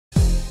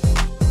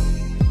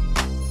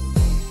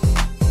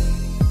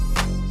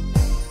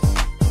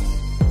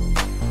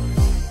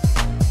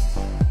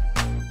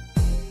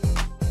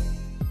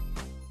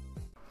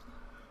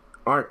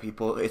Alright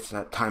people, it's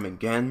that time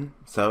again.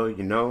 So,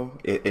 you know,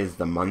 it is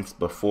the months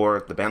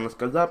before the ban list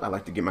goes up. I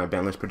like to get my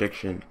ban list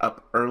prediction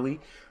up early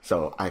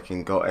so I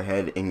can go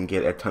ahead and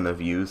get a ton of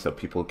views so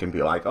people can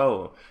be like,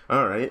 oh,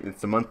 alright,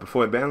 it's the month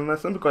before the ban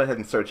list. Let me go ahead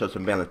and search up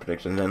some ban list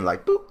predictions, and then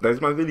like, boop,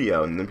 there's my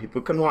video, and then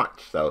people can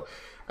watch. So,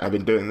 I've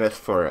been doing this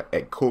for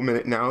a cool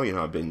minute now. You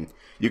know, I've been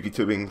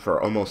YouTubing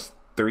for almost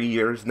 3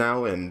 years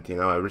now, and, you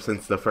know, ever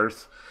since the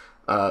first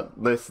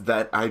list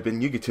that I've been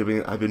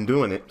YouTubing, I've been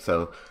doing it.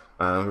 So,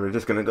 we're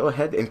just going to go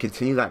ahead and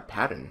continue that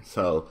pattern.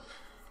 So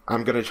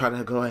I'm going to try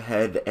to go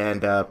ahead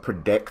and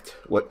predict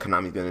what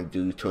Konami's going to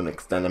do to an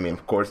extent. I mean,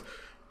 of course,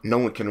 no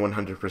one can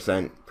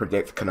 100%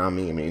 predict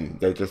Konami. I mean,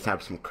 they just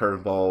have some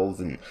curveballs,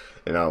 and,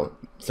 you know,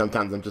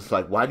 sometimes I'm just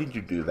like, why did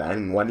you do that?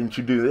 And why didn't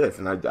you do this?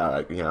 And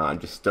you know, I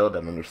just still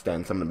don't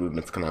understand some of the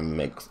movements Konami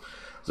makes.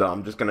 So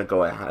I'm just going to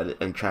go ahead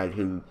and try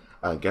to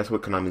guess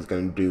what Konami's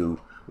going to do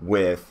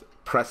with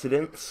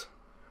precedents,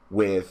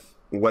 with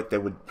what they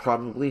would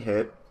probably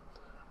hit,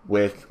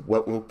 with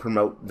what will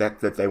promote that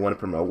they want to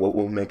promote, what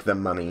will make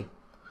them money,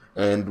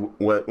 and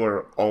what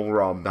will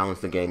overall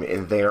balance the game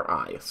in their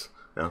eyes.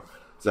 You know?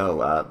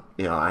 So,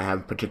 you know, I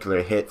have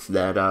particular hits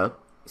that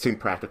seem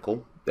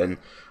practical, then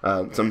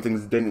some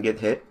things didn't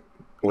get hit,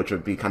 which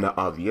would be kind of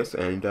obvious,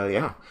 and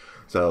yeah.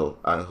 So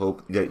I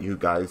hope that you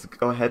guys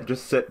go ahead,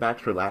 just sit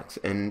back, relax,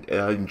 and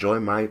enjoy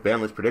my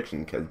ban list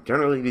prediction, because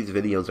generally these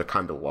videos are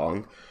kind of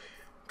long.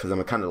 Because I'm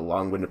a kind of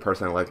long-winded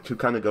person, I like to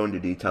kind of go into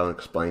detail and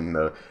explain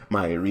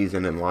my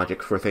reason and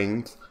logic for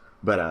things.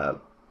 But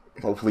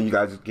hopefully you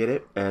guys get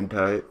it, and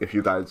if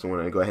you guys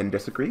want to go ahead and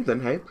disagree,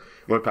 then hey,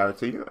 more power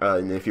to you.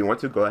 And if you want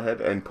to, go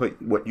ahead and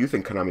put what you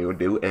think Konami would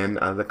do in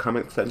the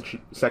comment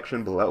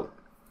section below.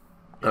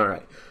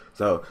 Alright,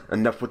 so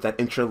enough with that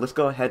intro, let's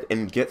go ahead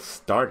and get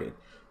started.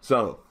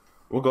 So,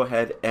 we'll go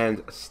ahead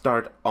and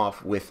start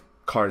off with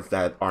cards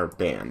that are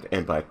banned,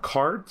 and by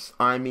cards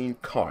I mean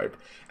card.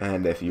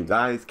 And if you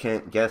guys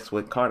can't guess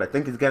what card I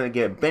think is gonna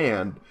get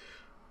banned,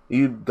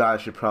 you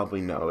guys should probably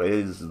know it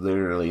is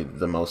literally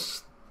the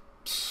most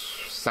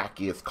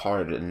sackiest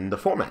card in the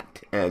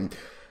format, and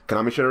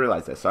Konami should have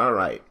realized this.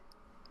 Alright,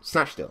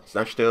 Snatch Steal.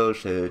 Snatch Steal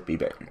should be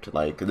banned.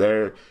 Like,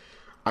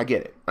 I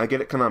get it,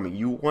 Konami.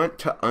 You want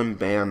to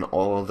unban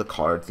all of the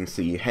cards and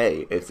see,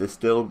 hey, is this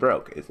still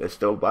broke? Is this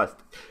still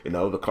busted? You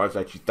know, the cards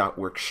that you thought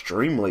were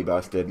extremely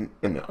busted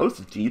in the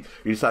OCG,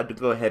 you decided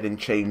to go ahead and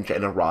change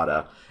an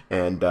errata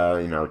and,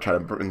 you know, try to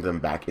bring them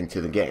back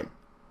into the game.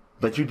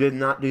 But you did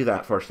not do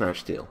that for Snatch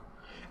Steal.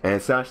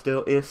 And Snatch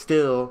Steal is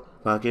still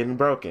fucking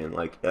broken.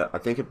 Like, I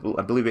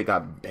believe it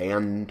got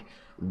banned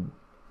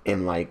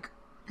in, like,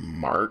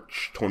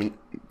 March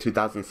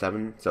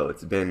 2007, so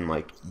it's been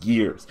like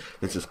years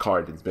since this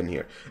card has been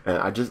here, and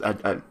I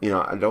you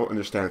know, I don't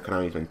understand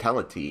Konami's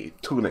mentality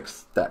to an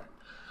extent.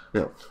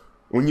 You know,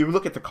 when you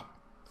look at the card,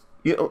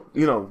 you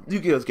know,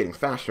 Yu-Gi-Oh is getting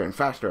faster and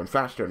faster and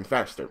faster and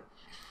faster.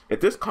 If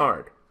this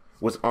card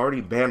was already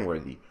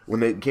ban-worthy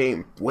when the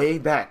game way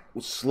back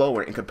was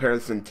slower in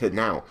comparison to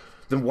now,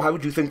 then why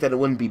would you think that it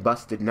wouldn't be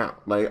busted now?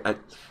 Like,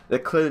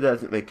 that clearly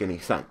doesn't make any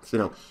sense. You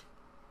know,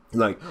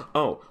 like,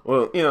 oh,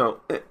 well, you know,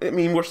 I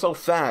mean, we're so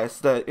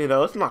fast that, you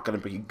know, it's not going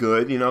to be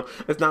good, you know.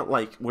 It's not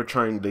like we're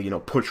trying to, you know,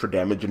 push for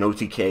damage and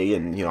OTK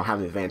and, you know,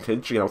 have an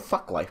advantage, you know,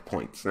 fuck life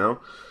points, you know.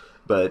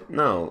 But,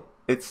 no,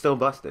 it's still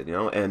busted, you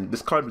know. And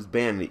this card was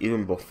banned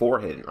even before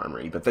Hidden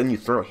Armory, but then you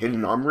throw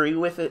Hidden Armory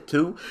with it,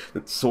 too.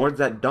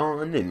 Swords at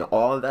Dawn and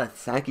all that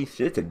sacky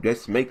shit to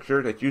just make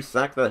sure that you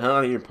sack the hell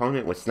out of your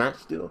opponent with Snatch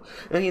Steal.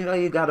 And, you know,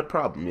 you got a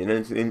problem, you know.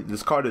 And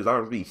this card is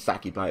already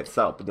sacky by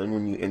itself, but then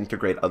when you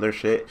integrate other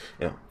shit,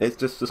 you know, it's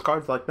just, this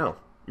card's like, no.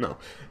 You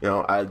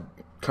know, I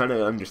kind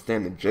of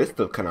understand the gist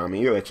of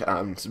Konami, which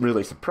I'm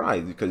really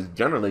surprised, because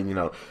generally, you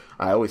know,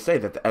 I always say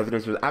that the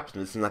evidence was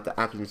absence and not the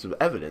absence of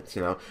evidence,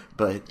 you know,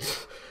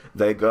 but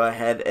they go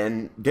ahead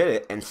and did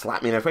it and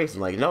slap me in the face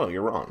and like, no,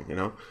 you're wrong, you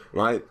know.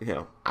 Like, you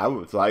know, I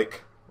was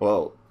like,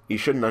 well, you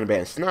shouldn't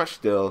unban Snatch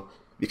Steal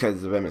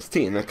because of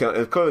MST, and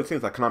it clearly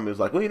seems like Konami was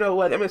like, well, you know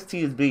what,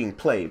 MST is being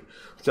played,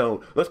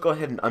 so let's go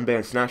ahead and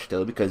unban Snatch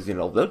Steal because, you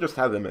know, they'll just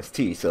have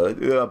MST, so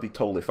it'll be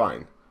totally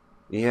fine.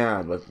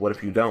 Yeah, but what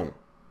if you don't?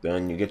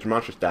 Then you get your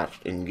monster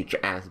stashed and you get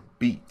your ass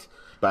beat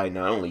by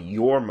not only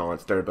your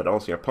monster, but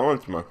also your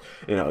opponent's monster.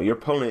 You know, your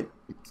opponent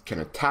can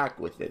attack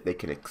with it, they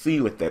can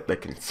exceed with it, they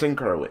can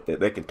synchro with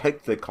it, they can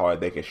take the card,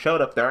 they can shove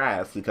it up their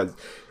ass because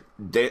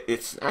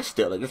it's Snatch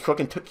Steal, they just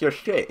fucking took your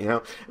shit, you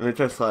know? And it's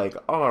just like,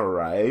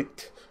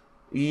 alright.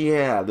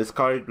 Yeah, this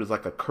card was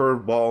like a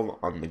curveball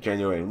on the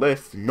January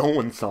list. No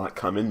one saw it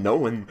coming. No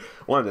one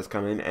wanted this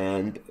coming,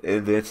 and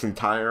this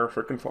entire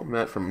freaking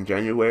format from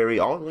January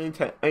all the way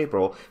to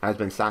April has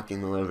been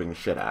sacking the living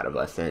shit out of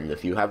us. And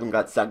if you haven't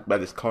got sacked by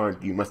this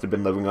card, you must have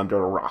been living under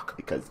a rock,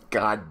 because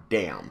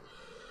goddamn.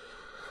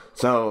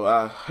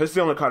 So, it's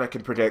the only card I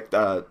can predict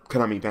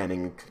Konami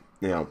banning.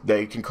 You know,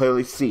 they can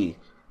clearly see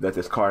that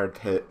this card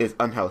is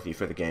unhealthy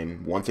for the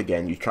game. Once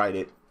again, you tried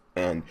it,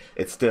 and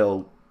it's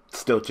still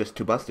still just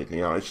too busted.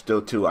 You know, it's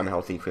still too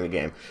unhealthy for the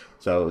game.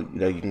 So, you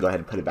know, you can go ahead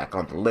and put it back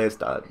on the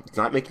list. It's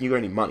not making you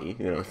any money.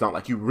 You know, it's not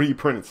like you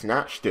reprinted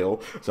Snatch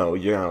Steal, so,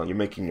 you know, you're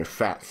making your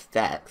fat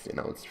stacks. You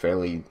know, it's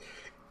fairly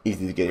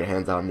easy to get your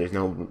hands on. There's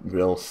no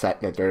real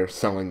set that they're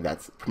selling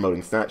that's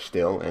promoting Snatch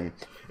Steal, and,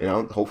 you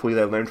know, hopefully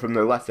they learn from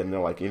their lesson. They're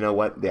like, you know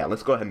what, yeah,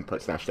 let's go ahead and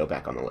put Snatch Steal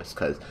back on the list,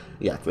 because,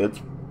 yeah,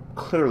 it's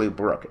clearly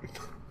broken.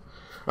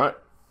 Alright,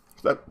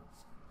 so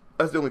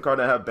that's the only card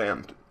I have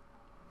banned.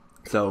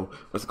 So,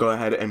 let's go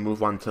ahead and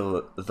move on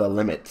to the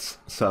limits.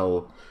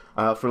 So,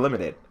 for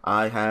limited,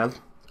 I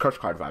have Crush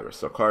Card Virus.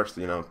 So, of course,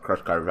 you know,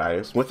 Crush Card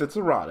Virus with its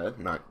errata,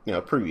 not, you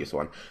know, previous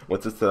one,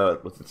 with its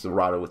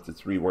errata, with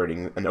its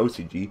rewording and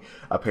OCG.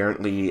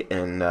 Apparently,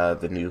 in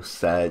the new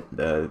set,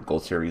 the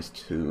Gold Series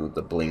to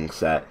the Bling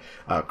set,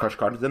 Crush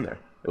Card is in there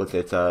with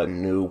its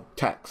new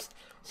text.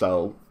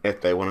 So,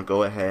 if they want to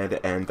go ahead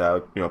and,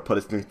 you know, put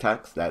its new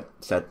text, that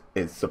set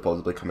is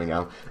supposedly coming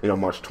out, you know,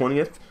 March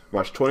 20th.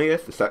 March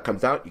 20th, the set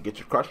comes out, you get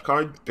your Crush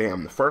Card,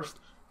 bam, the first,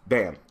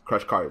 bam,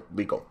 Crush Card,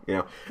 legal, you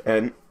know,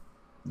 and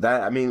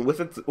that, I mean,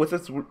 with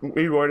its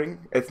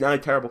rewarding, it's not a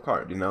terrible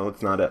card, you know,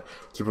 it's not a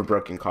super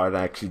broken card.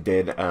 I actually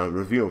did a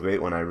review of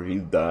it when I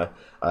reviewed the,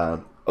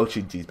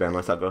 OCG's ban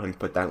list. I'll go ahead and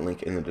put that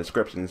link in the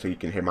description so you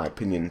can hear my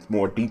opinions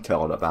more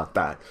detailed about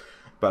that,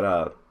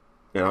 but,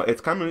 you know,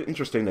 it's kind of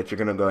interesting that you're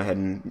going to go ahead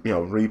and, you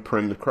know,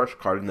 reprint the Crush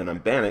Card and then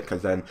unban it,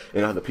 because then, you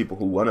know, the people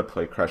who want to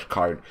play Crush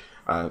Card,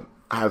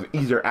 have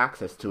easier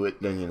access to it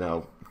than, you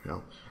know,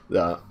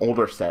 the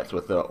older sets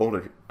with the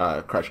older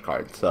Crush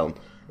Cards. So,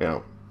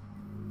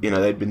 you know,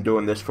 they've been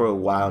doing this for a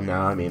while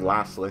now. I mean,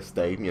 last list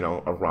they, you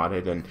know,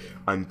 eroded and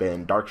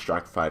unbanned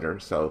Darkstrike Fighter.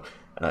 So,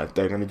 if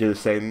they're going to do the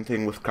same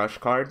thing with Crush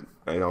Card,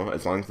 you know,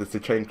 as long as it's the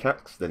chain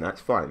checks, then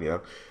that's fine,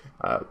 you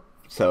know.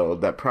 So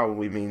that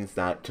probably means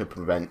that to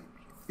prevent,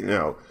 you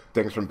know,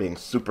 things from being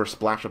super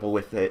splashable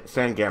with it,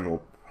 Sangan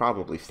will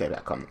probably stay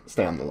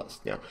on the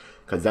list, you know,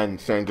 because then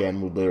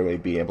Sangan will literally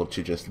be able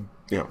to just,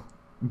 you know,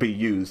 be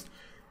used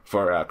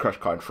for a Crush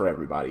Card for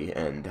everybody,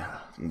 and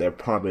they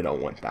probably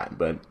don't want that.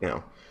 But you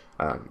know,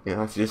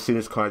 I just see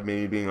this card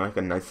maybe being like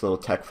a nice little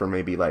tech for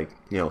maybe like,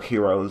 you know,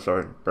 Heroes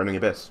or Burning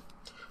Abyss.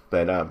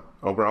 But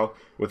overall,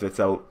 with its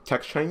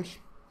text change,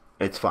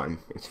 it's fine.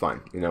 It's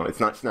fine. You know, it's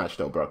not Snatch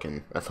Steal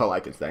broken. That's all I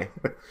can say.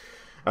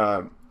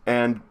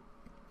 And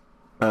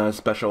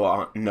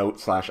special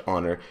note /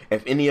 honor.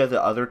 If any of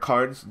the other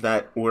cards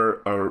that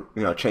were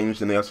you know,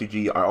 changed in the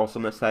LCG are also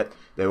in the set,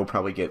 they will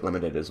probably get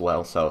limited as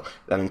well. So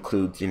that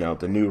includes, you know,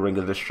 the new Ring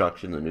of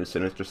Destruction, the new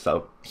Sinister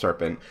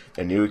Serpent,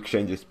 the new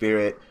Exchange of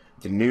Spirit,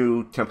 the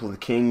new Temple of the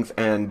Kings,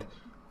 and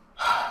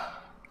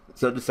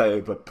so to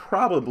say, but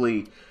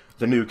probably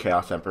the new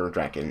Chaos Emperor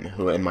Dragon,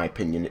 who, in my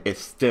opinion, is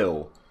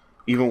still,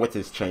 even with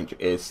this change,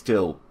 is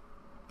still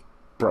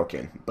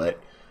broken.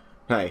 But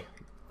hey,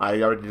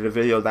 I already did a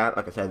video of that.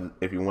 Like I said,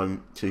 if you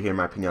want to hear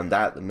my opinion on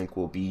that, the link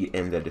will be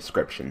in the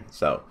description.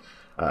 So,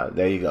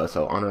 there you go.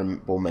 So,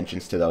 honorable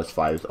mentions to those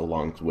 5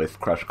 along with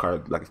Crush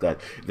Card. Like I said,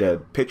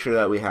 the picture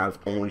that we have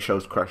only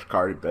shows Crush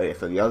Card, but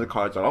if the other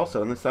cards are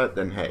also in the set,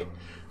 then hey,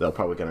 they'll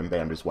probably get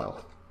unbanned as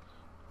well.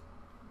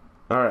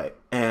 Alright,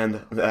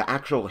 and the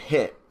actual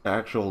hit, the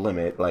actual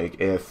limit, like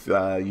if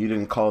you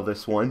didn't call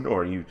this one,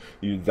 or you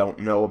don't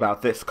know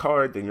about this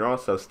card, then you're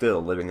also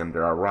still living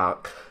under a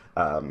rock.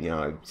 You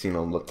know, I've seen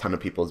a ton of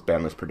people's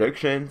banlist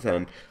predictions,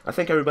 and I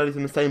think everybody's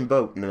in the same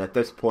boat. And at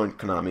this point,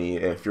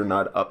 Konami, if you're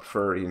not up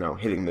for, you know,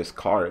 hitting this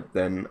card,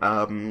 then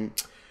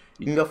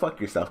you can go fuck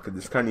yourself, because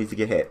this card needs to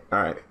get hit.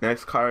 Alright,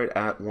 next card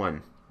at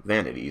 1.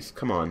 Vanities.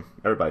 Come on.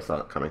 Everybody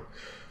saw it coming.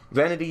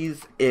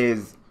 Vanities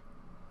is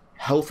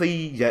healthy,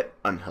 yet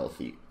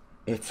unhealthy.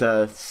 It's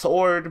a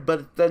sword,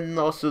 but then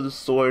also the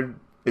sword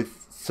is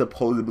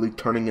supposedly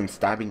turning and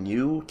stabbing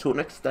you to an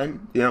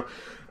extent. You know,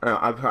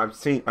 I've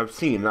seen,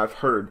 and I've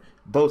heard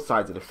both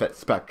sides of the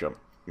spectrum.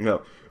 You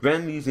know,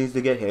 Vanities needs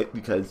to get hit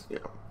because, you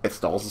know, it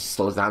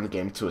slows down the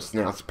game to a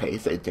snail's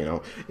pace. It, you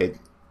know, it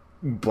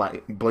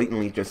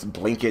blatantly just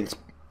blinking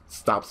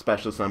stops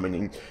special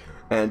summoning,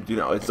 and, you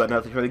know, it's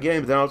unhealthy for the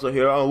game. But then also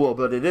here, oh well,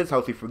 but it is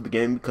healthy for the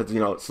game because, you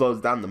know, it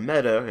slows down the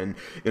meta, and,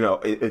 you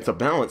know, it's a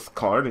balanced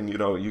card, and, you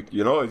know, you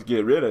can always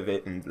get rid of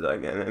it, and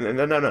like,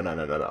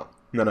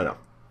 no.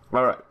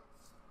 All right,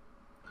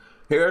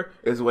 here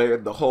is where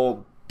the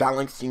whole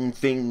balancing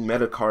thing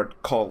meta card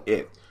call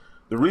it.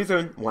 The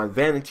reason why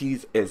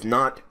Vanities is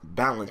not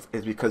balanced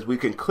is because we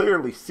can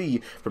clearly see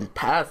from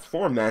past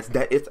formats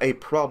that it's a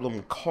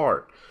problem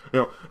card.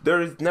 You know,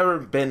 there has never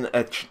been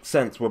a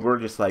sense where we're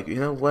just like, you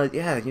know what,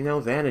 yeah, you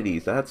know,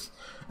 Vanities, that's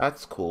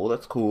cool,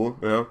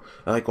 you know,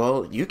 like,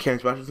 well, you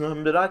can't special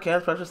summon, but I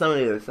can't special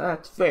summon this,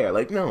 that's fair.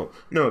 Like, no,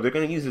 they're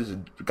gonna use this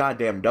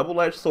goddamn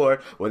double-edged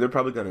sword, where they're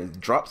probably gonna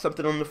drop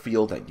something on the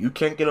field that you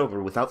can't get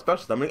over without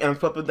special summoning, and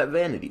flip with that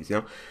Vanities, you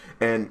know,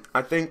 and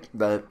I think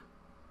that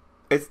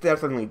it's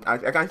definitely, I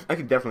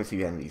could definitely see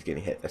Vanities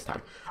getting hit this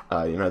time.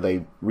 You know,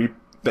 they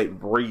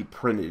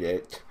reprinted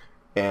it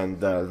and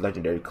the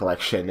Legendary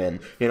Collection,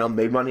 and, you know,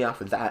 made money off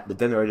of that, but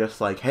then they were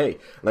just like, hey,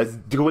 let's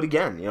do it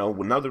again, you know,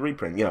 another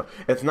reprint. You know,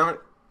 it's not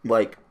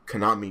like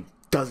Konami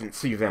doesn't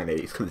see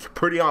Vanities, because it's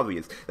pretty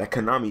obvious that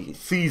Konami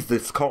sees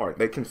this card.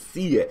 They can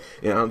see it.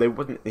 They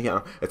wouldn't.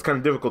 It's kind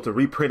of difficult to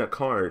reprint a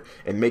card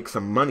and make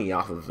some money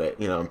off of it.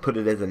 And put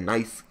it as a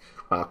nice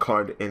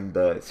card in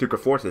the Secret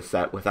Forces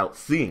set without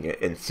seeing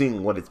it and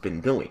seeing what it's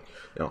been doing.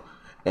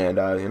 And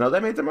they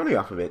made their money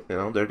off of it.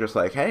 They're just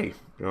like, hey,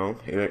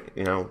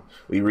 here,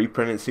 we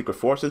reprinted Secret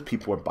Forces.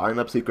 People are buying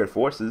up Secret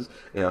Forces.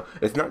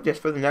 It's not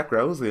just for the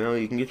Necros.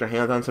 You can get your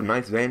hands on some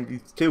nice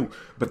Vanities too.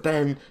 But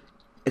then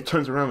it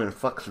turns around and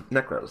fucks with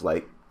Necros.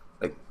 Like,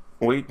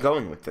 where are you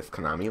going with this,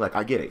 Konami? Like,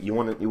 I get it. You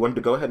wanted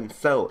to go ahead and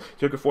sell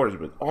Secret Forces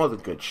with all the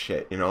good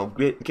shit.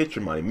 Get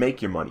your money,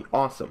 make your money.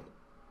 Awesome.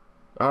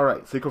 All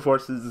right, Secret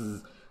Forces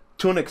is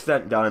to an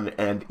extent done,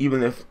 and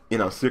even if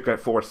Secret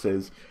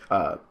Forces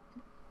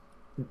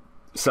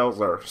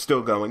sales are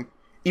still going,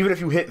 even if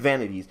you hit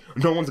Vanities,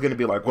 no one's gonna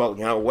be like, well,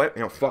 you know what?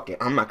 Fuck it.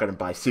 I'm not gonna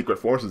buy Secret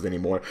Forces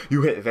anymore.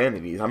 You hit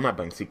Vanities. I'm not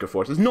buying Secret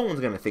Forces. No one's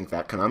gonna think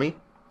that, Konami.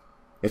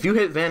 If you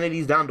hit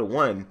Vanities down to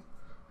 1,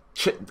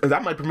 shit,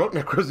 that might promote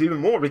Necros even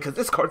more, because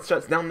this card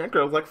shuts down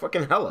Necros like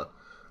fucking hella.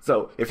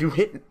 So if you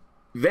hit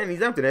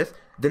Vanities Emptiness,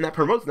 then that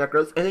promotes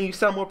Necros, and then you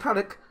sell more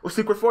product with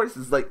Secret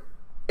Forces. Like,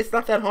 it's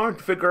not that hard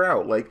to figure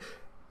out. Like,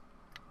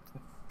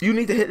 you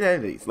need to hit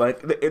Vanities. Like,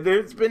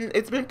 it's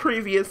been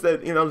previous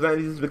that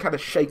Vanities has been kind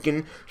of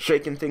shaking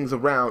things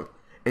around,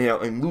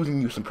 and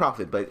losing you some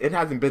profit, but it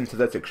hasn't been to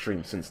that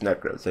extreme since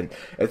Necros, and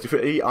it's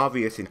very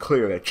obvious and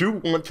clear that you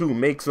want to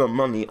make some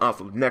money off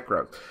of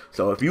Necros.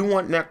 So if you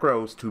want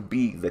Necros to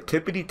be the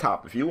tippity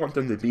top, if you want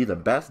them to be the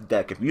best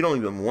deck, if you don't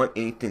even want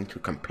anything to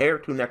compare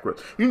to Necros,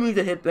 you need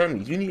to hit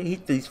Vanities. You need to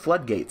hit these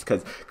floodgates,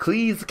 because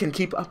Cleese can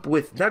keep up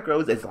with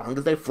Necros as long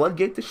as they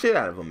floodgate the shit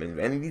out of them, and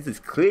Vanities is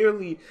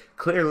clearly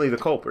the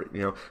culprit.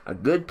 A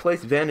good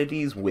placed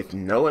Vanities with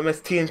no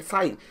MST in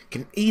sight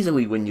can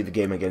easily win you the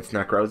game against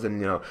Necros,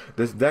 and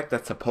this deck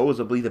that's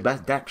supposedly the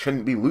best deck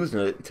shouldn't be losing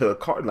it to a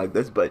card like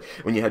this. But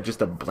when you have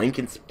just a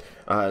blanket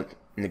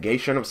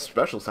negation of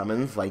special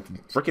summons like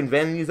freaking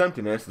Vanity's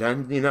Emptiness,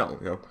 then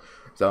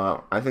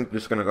So I think I'm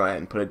just gonna go ahead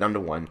and put it down to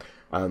 1.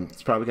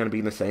 It's probably gonna be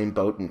in the same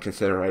boat in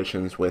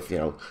considerations with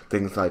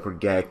things like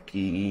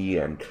Koa'ki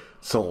and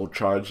Soul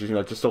Charge.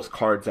 Just those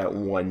cards at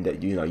 1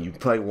 that you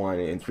play 1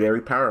 and it's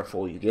very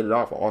powerful. You get it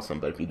off,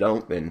 awesome. But if you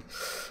don't, then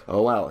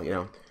oh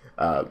well.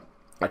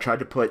 I tried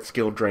to put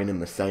Skill Drain in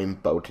the same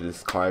boat to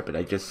this card, but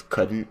I just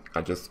couldn't.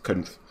 I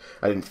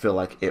didn't feel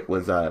like it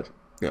was,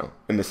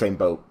 in the same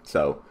boat.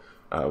 So,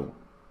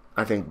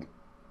 I think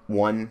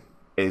 1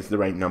 is the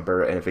right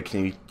number, and if it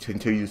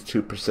continues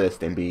to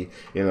persist and be,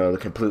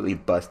 completely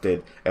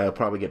busted, it'll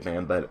probably get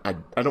banned. But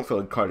I don't feel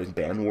like the card is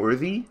ban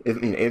worthy.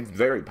 It's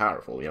very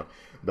powerful,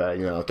 But,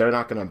 if they're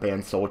not going to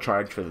ban Soul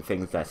Charge for the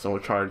things that Soul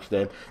Charge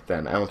did,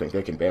 then I don't think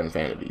they can ban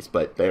Vanities.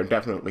 But they're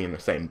definitely in the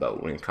same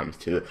boat when it comes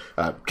to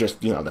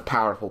just, the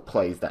powerful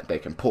plays that they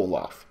can pull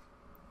off.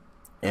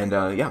 And,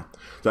 yeah,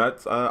 so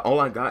that's all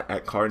I got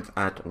at cards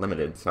at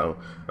Limited. So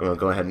I'm going to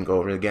go ahead and go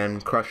over it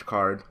again. Crush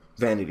card,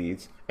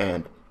 Vanities,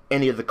 and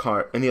any of the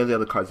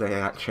other cards that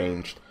got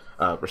changed,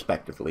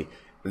 respectively,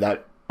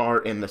 that are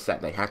in the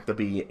set. They have to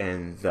be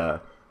in the,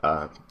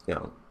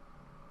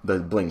 the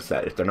Bling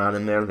set. If they're not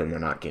in there, then they're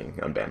not getting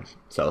unbanned.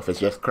 So if it's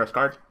just Crush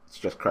card, it's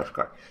just Crush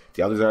card. If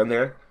the others are in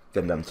there,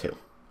 then them too.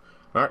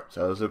 Alright,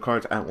 so those are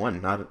cards at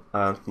 1, not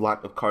a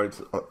lot of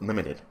cards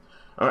limited.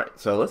 Alright,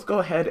 so let's go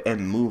ahead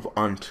and move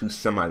on to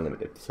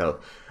semi-limited. So,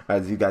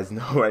 as you guys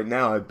know right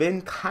now, I've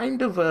been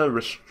kind of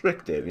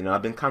restrictive,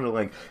 I've been kind of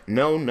like,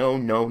 no,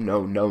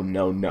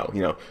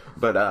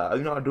 but,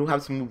 I do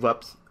have some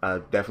move-ups,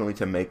 definitely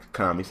to make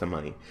Konami some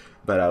money.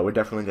 But we're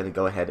definitely going to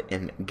go ahead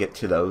and get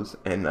to those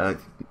and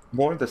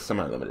more of the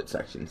semi-limited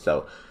section.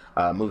 So,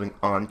 moving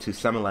on to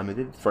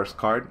semi-limited, first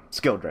card,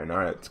 Skill Drain.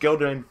 Alright, Skill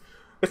Drain,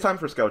 it's time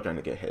for Skill Drain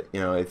to get hit.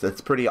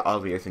 It's pretty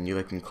obvious, and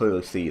you can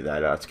clearly see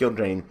that Skill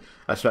Drain,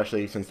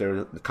 especially since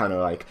they're kind of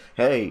like,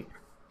 hey,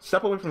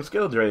 step away from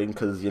Skill Drain,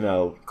 because,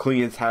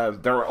 Cleans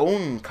have their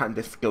own kind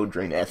of Skill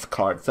Drain-esque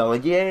card. So,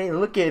 like, yay,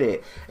 look at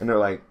it. And they're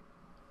like,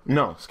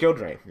 no, Skill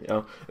Drain,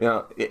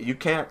 you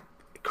can't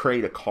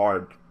create a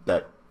card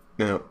that,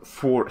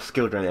 for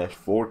Skill Drain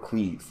for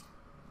Cleaves,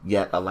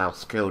 yet allow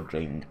Skill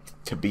Drain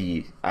to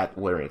be at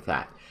where it's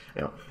at,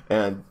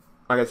 And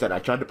like I said, I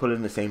tried to put it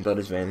in the same boat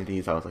as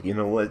Vanities. I was like, you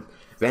know what,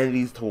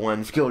 Vanities to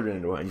 1, Skill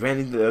Drain to 1.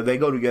 Vanities, they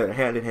go together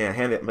hand in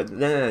hand. But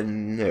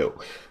then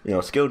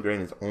no, Skill Drain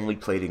is only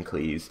played in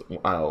Cleaves,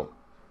 while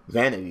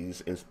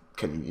Vanities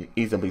can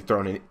easily be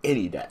thrown in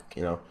any deck.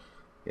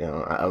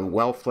 A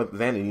well-flipped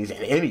Vanities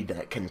in any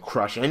deck can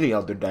crush any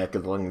other deck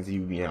as long as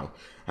you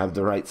have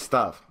the right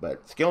stuff.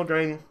 But Skill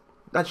Drain,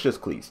 that's just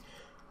Cleaves.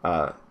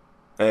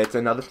 It's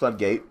another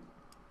floodgate,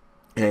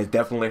 and it's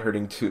definitely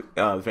hurting to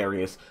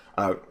various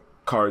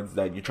cards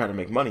that you're trying to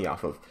make money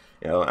off of.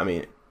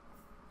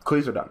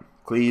 Cleaves are done.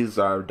 Cleaves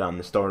are done.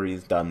 The story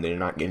is done. They're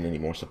not getting any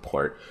more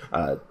support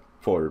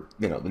for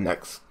the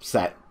next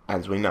set,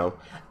 as we know.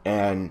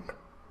 And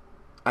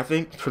I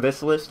think for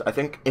this list, I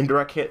think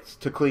indirect hits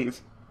to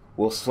Cleaves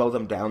will slow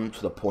them down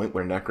to the point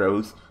where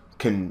Necros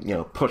can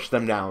push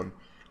them down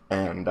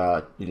and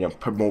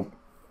promote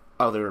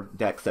other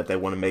decks that they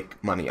want to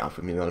make money off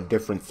of,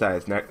 different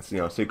size decks,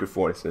 Secret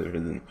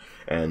Forces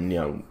and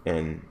the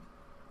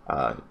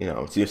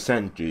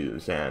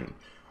Ascendus and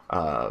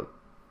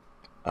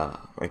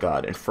my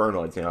God,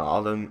 Infernoids,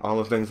 all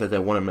the things that they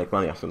want to make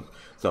money off of.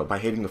 So by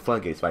hitting the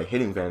Floodgates, by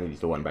hitting Vanity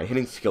to 1, by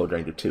hitting Skill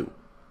Drain to 2,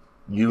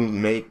 you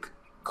make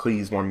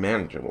Cleese more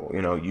manageable.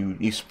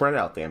 You spread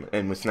out them,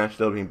 and with Snatch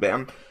Steal being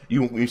banned,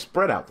 you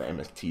spread out the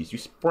MSTs, you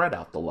spread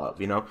out the love.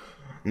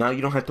 Now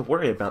you don't have to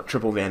worry about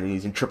triple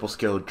Vanities and triple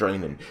Skill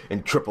Drain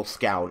and triple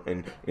Scout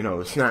and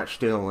Snatch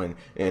Steal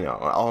and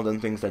all the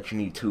things that you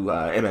need to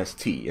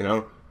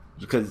MST.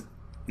 Because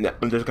there's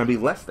going to be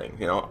less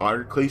things.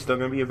 Are Cleese still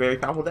going to be a very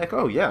powerful deck?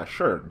 Oh yeah,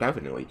 sure,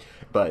 definitely.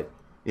 But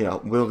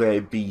will they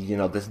be,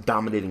 this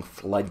dominating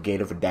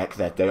floodgate of a deck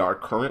that they are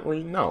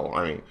currently? No.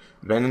 I mean,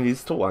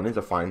 Vanities to 1 is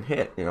a fine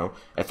hit,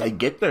 If they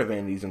get their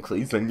Vanities and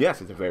Cleese, then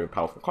yes, it's a very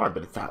powerful card,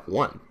 but it's at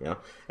 1,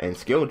 And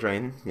Skill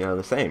Drain,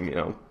 the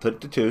same, put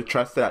it to 2,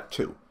 trust it at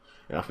 2.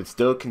 If it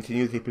still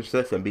continues to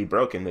persist and be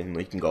broken, then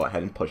we can go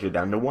ahead and push it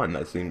down to 1.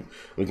 I think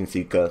we can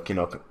see,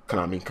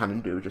 Konami kind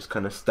of do, just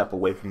kind of step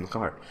away from the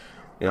card.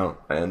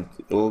 And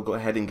we'll go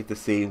ahead and get to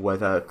see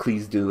what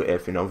Cleese do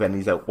if,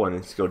 Vanity's at 1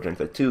 and Skill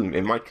Drain's at 2.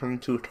 It might turn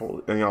into a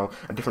total,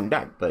 a different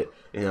deck, but,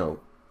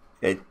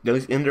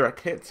 those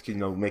indirect hits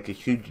can, make a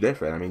huge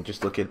difference. I mean,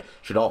 just look at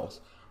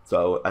Shadal's.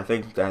 So I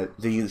think that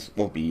these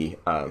will be,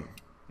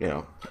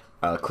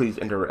 Cleese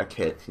indirect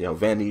hits,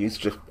 Vanity's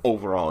just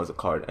overall as a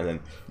card, and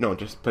then,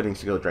 just putting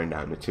Skill Drain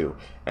down to 2.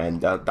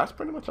 And that's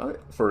pretty much it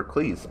for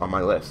Cleese on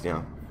my list,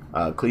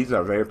 Cleese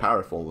are very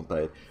powerful,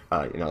 but,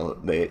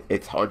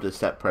 it's hard to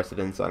set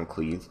precedents on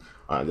Cleese.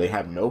 They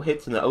have no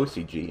hits in the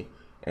OCG,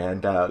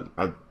 and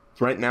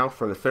right now,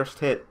 for the first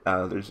hit,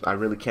 I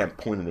really can't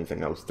point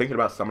anything. I was thinking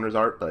about Summoner's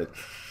Art, but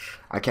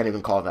I can't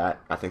even call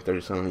that. I think they're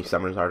just going to leave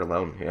Summoner's Art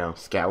alone,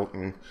 Scout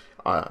and,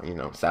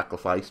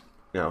 Sacrifice.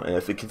 And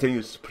if it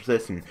continues to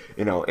persist and,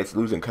 it's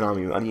losing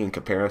Konami money in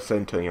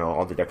comparison to,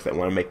 all the decks that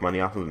want to make money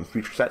off of in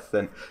future sets,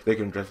 then they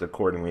can adjust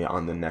accordingly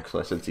on the next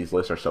list. Since these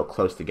lists are so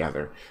close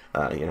together,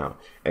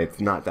 it's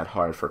not that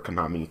hard for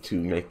Konami to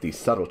make these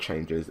subtle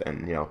changes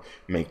and,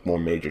 make more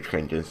major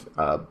changes,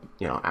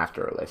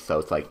 after a list. So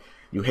it's like,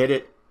 you hit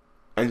it,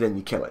 and then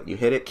you kill it. You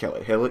hit it, kill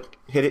it.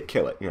 Hit it,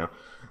 kill it,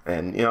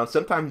 And,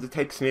 sometimes it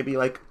takes maybe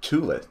like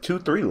 3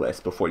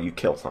 lists before you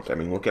kill something. I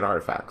mean, look at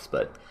Artifacts,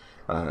 but...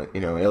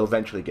 it'll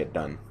eventually get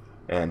done,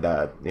 and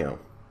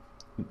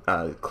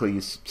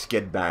Cleese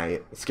skid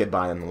by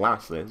on the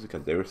last list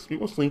because they were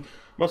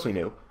mostly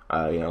new.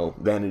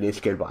 Vanity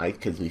skid by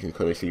because you can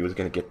clearly see he was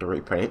going to get the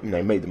reprint, and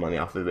they made the money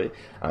off of it.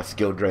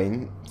 Skill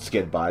Drain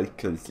skid by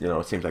because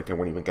it seems like they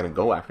weren't even going to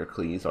go after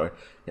Cleese, or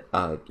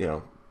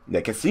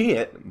they can see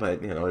it,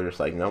 but they're just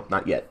like, nope,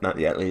 not yet. They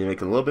need to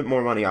make a little bit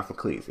more money off of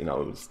Cleese. It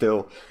was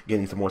still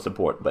getting some more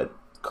support, but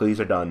Cleese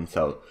are done,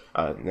 so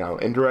now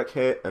indirect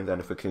hit, and then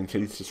if it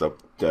continues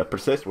to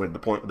persist, we're at the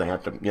point where they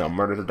have to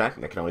murder the deck,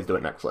 and they can always do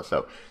it next list.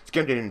 So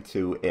Skill Drain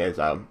 2 is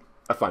a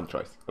fun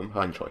choice.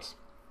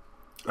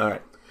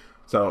 Alright,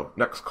 so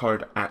next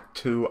card at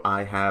 2,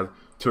 I have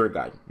Tour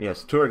Guide.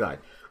 Yes, Tour Guide.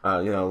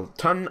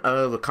 Ton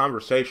of the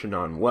conversation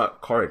on what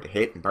card to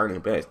hit in Burning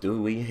Abyss.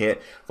 Do we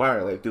hit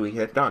Firelink? Do we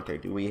hit Dante?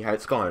 Do we hit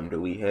Skarn? Do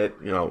we hit,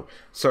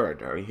 Surge?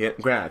 Do we hit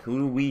Graf? Who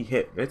do we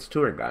hit? It's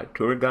Tour Guide.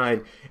 Tour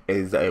Guide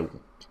is a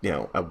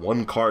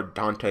 1-card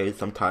Dante,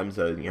 sometimes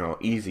a,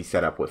 easy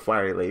setup with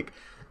Firelink,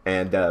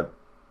 and,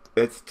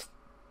 it's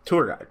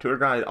Tour Guide. Tour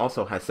Guide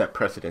also has set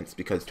precedents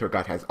because Tour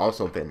Guide has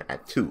also been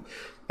at 2,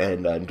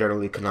 and,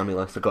 generally Konami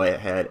likes to go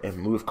ahead and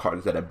move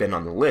cards that have been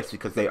on the list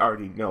because they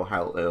already know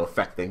how it'll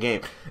affect the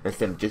game,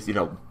 instead of just,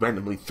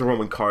 randomly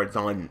throwing cards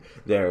on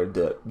there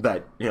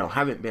that,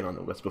 haven't been on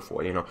the list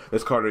before.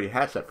 This card already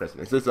has set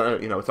precedents. This,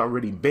 it's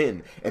already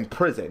been in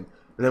prison.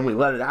 And then we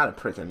let it out of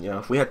prison,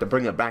 If we had to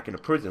bring it back into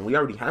prison, we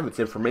already have its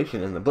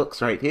information in the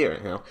books right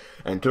here,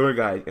 And Tour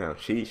Guide,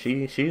 she's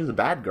a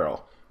bad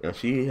girl.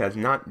 She has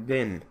not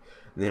been,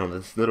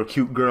 this little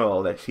cute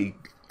girl that she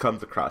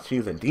comes across.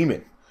 She's a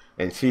demon.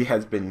 And she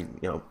has been,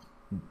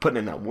 putting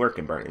in that work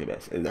in Burning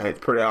Abyss. And it's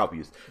pretty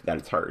obvious that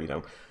it's her,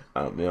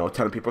 a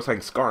ton of people saying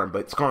Skarn,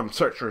 but Skarn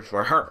searches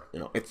for her.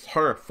 It's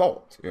her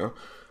fault,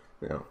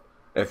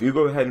 If you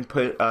go ahead and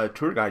put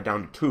Tour Guide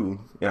down to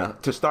 2,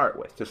 to start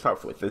with, this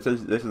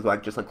is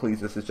like just like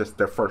Cleese. This is just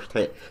their first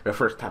hit, their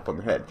first tap on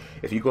the head.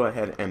 If you go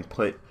ahead and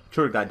put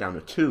Tour Guide down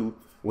to 2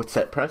 with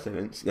set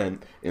precedents,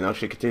 then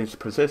she continues to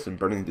persist and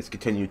Burning just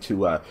continue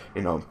to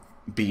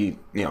be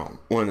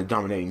one of the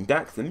dominating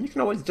decks, and you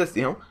can always just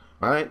all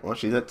right, well,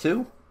 she's at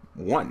 2.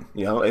 1,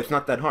 it's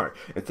not that hard.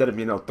 Instead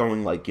of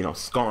throwing like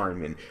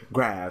Skarn and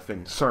Graf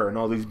and Sir and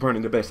all these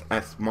Burning Abyss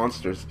S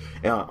monsters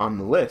on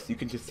the list, you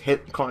can just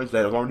hit cards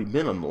that have already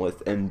been on the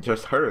list and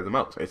just hurt them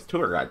out. So it's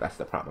Tour Guide, that's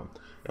the problem.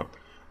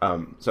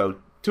 So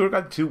Tour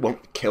Guide 2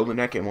 won't kill the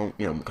deck, it won't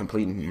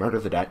completely murder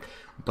the deck,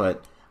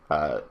 but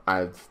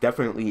it's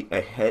definitely a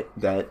hit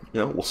that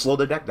will slow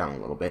the deck down a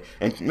little bit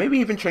and maybe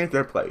even change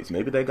their plays.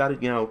 Maybe they got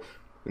to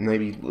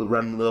maybe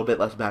run a little bit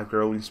less back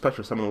row and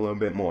special summon a little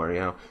bit more, you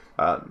know.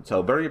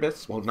 So Burning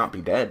Abyss will not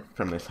be dead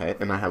from this hit,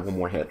 and I have one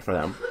more hit for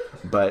them.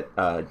 But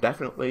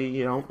definitely,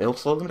 you know, it'll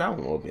slow them down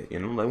a little bit. You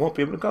know, they won't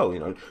be able to go, you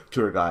know,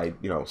 Tour Guide,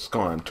 you know,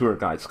 Scarm, Tour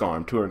Guide,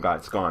 Scarm, Tour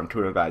Guide, Scarm,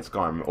 Tour Guide,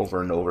 Scarm,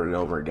 over and over and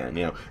over again,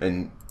 you know.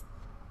 And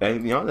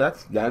you know,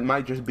 that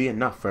might just be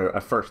enough for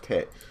a first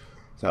hit.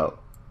 So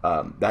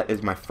that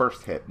is my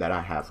first hit that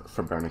I have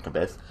for Burning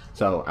Abyss.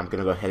 So I'm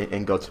gonna go ahead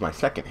and go to my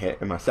second hit,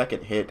 and my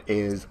second hit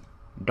is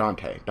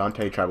Dante.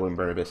 Dante traveling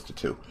Burning Abyss to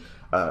 2.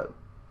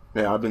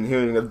 Yeah, I've been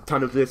hearing a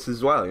ton of this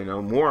as well. You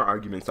know, more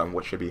arguments on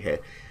what should be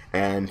hit,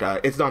 and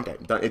it's Dante.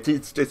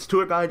 It's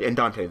Tour Guide and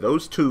Dante.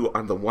 Those two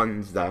are the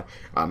ones that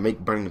make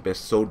Burning Abyss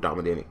so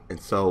dominating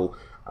and so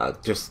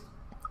just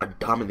a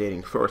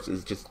dominating force.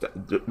 Is just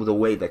the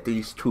way that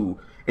these two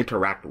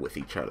interact with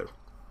each other.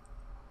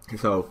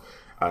 So.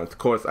 Of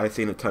course, I've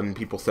seen a ton of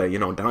people say, you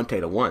know,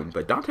 Dante the one,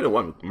 but Dante the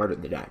one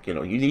murdered the deck. You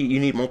know, you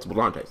need multiple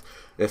Dantes.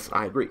 Yes,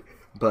 I agree,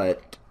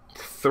 but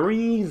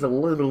 3 is a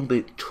little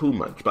bit too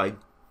much. By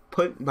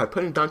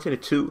putting Dante to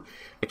 2,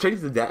 it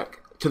changes the deck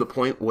to the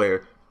point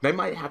where they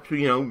might have to,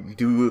 you know,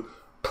 do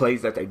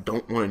plays that they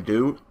don't want to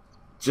do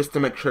just to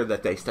make sure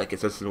that they stay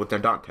consistent with their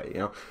Dante.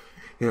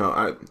 You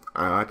know,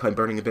 I play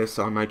Burning Abyss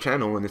on my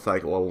channel, and it's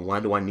like, well, why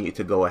do I need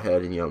to go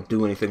ahead and, you know,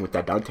 do anything with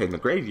that Dante in the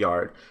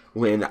graveyard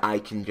when I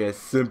can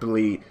just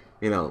simply,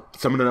 you know,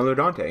 summon another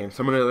Dante and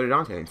summon another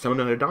Dante and summon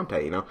another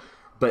Dante, you know?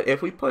 But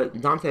if we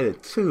put Dante to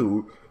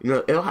 2, you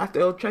know,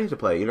 it'll change the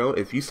play. You know,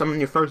 if you summon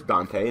your first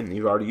Dante and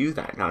you've already used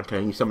that Dante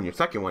and you summon your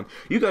second one,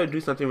 you gotta do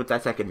something with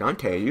that second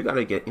Dante. You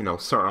gotta get, you know,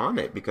 Sir on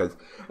it, because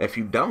if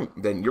you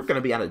don't, then you're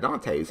gonna be out of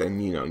Dantes,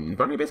 and, you know,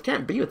 Burning Abyss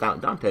can't be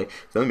without Dante.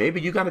 So maybe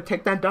you gotta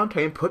take that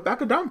Dante and put back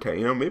a Dante.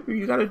 You know, maybe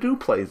you gotta do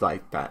plays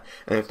like that.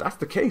 And if that's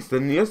the case,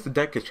 then yes, the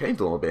deck has changed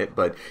a little bit,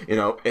 but, you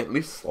know, at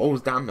least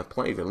slows down the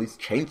plays, at least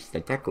changes the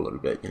deck a little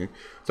bit. You know?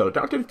 So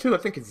Dante to 2, I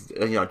think is,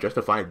 you know,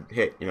 justified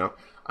hit. You know.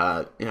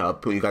 You know,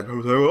 you guys say,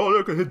 oh,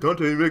 look at hit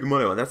Dante and make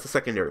money. Well, that's the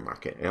secondary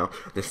market. You know,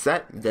 the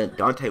set that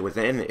Dante was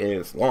in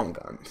is long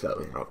gone,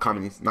 so, you know,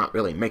 Kamini's not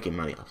really making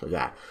money off of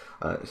that.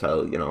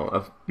 So, you know,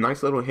 a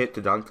nice little hit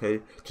to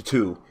Dante to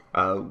 2.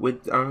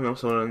 With, I don't know,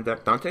 so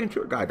that Dante and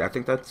Tour Guide. I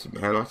think that's,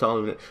 man, that's all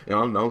of it. You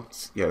know, no,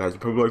 yeah, guys are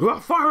probably like, oh,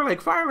 Fire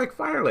Lake, Fire Lake,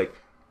 Fire Lake.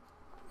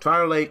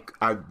 Fire Lake,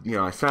 you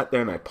know, I sat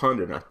there and I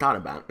pondered and I thought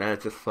about it, and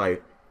it's just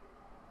like,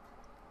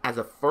 as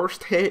a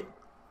first hit,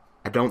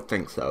 I don't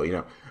think so, you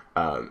know.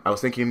 I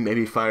was thinking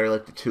maybe Fire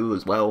Lake to 2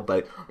 as well,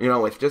 but, you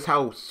know, it's just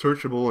how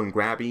searchable and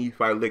grabby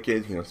Fire Lake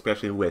is, you know,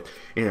 especially with,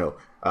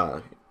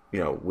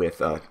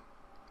 with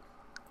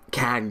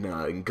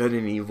Cagna and Good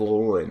and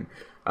Evil, and,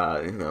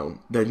 you know,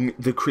 the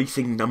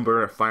decreasing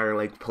number of Fire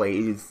Lake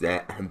plays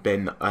that have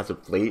been as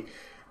of late.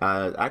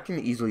 I can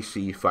easily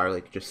see Fire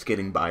Lake just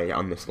skidding by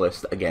on this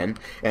list again.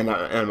 And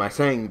am I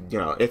saying, you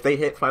know, if they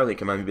hit Fire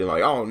Lake, am I be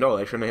like, oh no,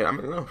 they shouldn't have hit?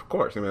 I mean, no, of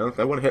course. I mean, if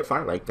they want to hit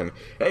Fire Lake, then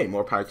hey,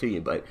 more power to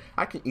you. But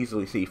I can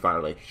easily see Fire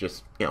Lake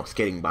just, you know,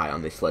 skidding by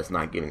on this list,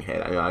 not getting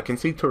hit. I can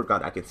see Tour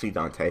God, I can see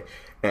Dante,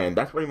 and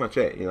that's pretty much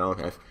it. You know,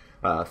 if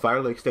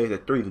Fire Lake stays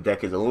at 3, the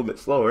deck is a little bit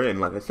slower,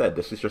 and like I said,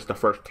 this is just the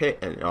first hit,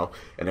 and, you know,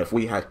 and if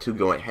we had to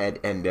go ahead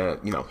and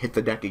you know, hit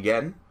the deck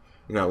again,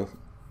 you know.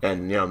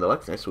 And, you know, the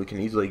Lexus, we can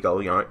easily go,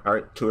 you know,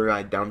 our Tour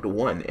Guide down to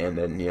 1, and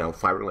then, you know,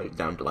 Fire Lake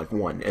down to, like,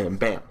 1, and then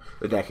bam,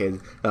 the deck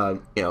is,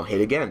 you know, hit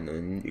again,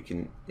 and you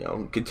can, you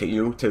know,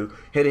 continue to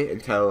hit it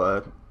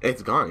until,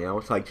 it's gone, you know.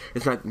 It's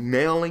like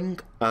nailing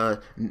a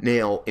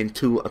nail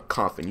into a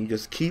coffin. You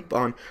just keep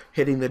on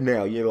hitting the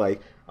nail. You're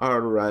like,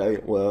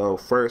 alright, well,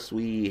 first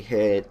we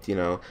hit, you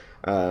know,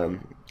 oh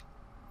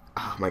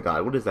my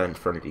god, what is that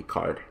Infernity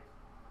card?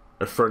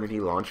 Infernity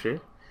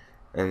Launcher?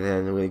 And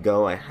then we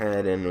go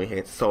ahead and we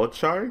hit Soul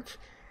Charge,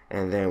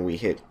 and then we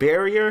hit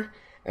Barrier.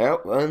 Oh,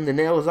 and the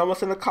nail is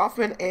almost in the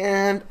coffin,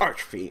 and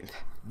Archfiend.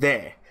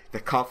 There, the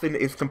coffin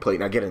is complete.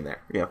 Now get in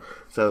there, you know.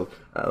 So,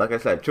 like I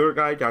said, Tour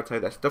Guide, Dante,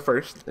 that's the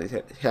first.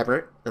 Hit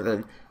Hammer, and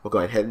then we'll go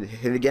ahead and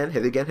hit again,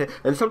 hit.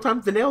 And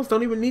sometimes the nails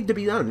don't even need to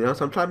be done, you know.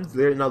 Sometimes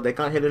they're, you know, they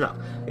can't hit enough,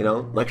 you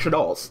know, like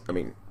Shaddolls. I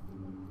mean,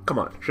 come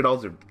on,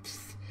 Shaddolls are,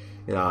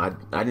 you know,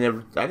 I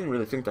didn't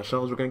really think that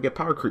Shaddolls were gonna get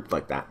power creeped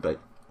like that,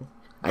 but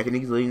I can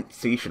easily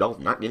see Shaddolls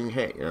not getting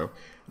hit, you know.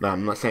 But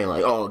I'm not saying,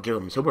 like, oh, give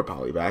them Super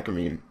Poly back. I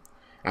mean,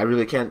 I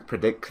really can't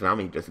predict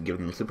Konami just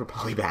giving them Super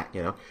Poly back,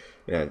 you know.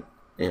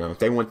 You know, if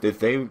they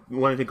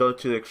wanted to go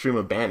to the extreme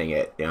of banning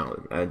it, you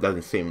know, it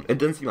doesn't seem like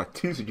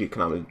TCG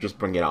Konami would just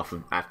bring it off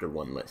after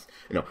one list.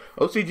 You know,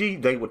 OCG,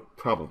 they would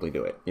probably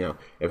do it. You know,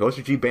 if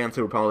OCG banned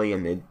Super Poly,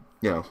 and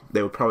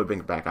they would probably bring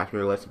it back after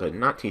the list, but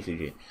not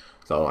TCG.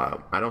 So,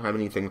 I don't have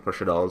anything for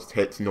Shaddolls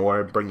hits,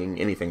 nor bringing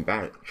anything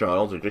back.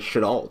 Shaddolls are just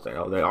Shaddolls, you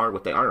know, they are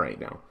what they are right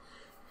now.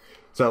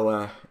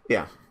 So,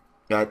 yeah,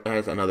 that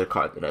is another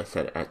card that I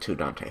set at 2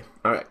 Dante.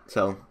 Alright,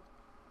 so,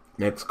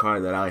 next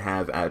card that I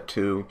have at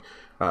 2,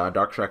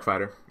 Dark Strike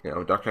Fighter. You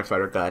know, Dark Strike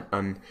Fighter got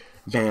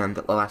unbanned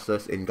the last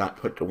list and got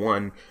put to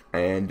 1,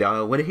 and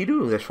what did he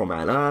do in this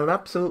format?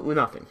 Absolutely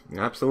nothing.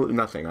 Absolutely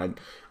nothing. I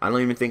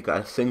don't even think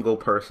a single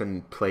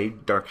person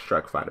played Dark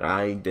Strike Fighter.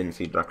 I didn't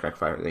see Dark Strike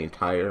Fighter the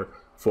entire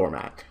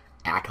format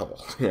at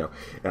all.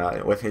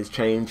 With his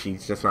change,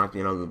 he's just not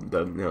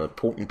the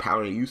potent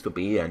power he used to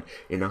be, and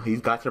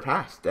he's got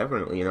surpassed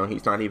definitely.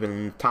 He's not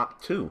even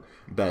top 2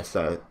 best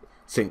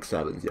sync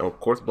 7s. Of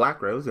course,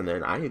 Black Rose, and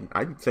then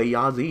I'd say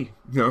Yazi.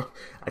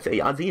 I'd say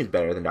Yazi is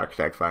better than Dark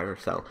Fire.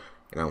 So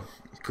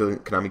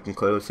Konami can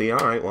clearly see,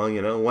 all right, well,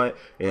 you know what,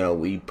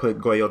 we put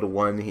Goyo to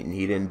 1,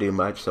 he didn't do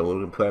much, so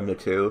we'll put him to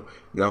 2.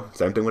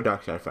 Same thing with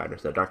Dark Fighter.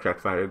 So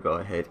Dark Fighter, go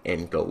ahead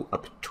and go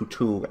up to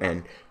 2,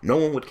 and no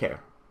one would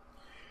care.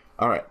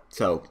 All right,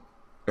 so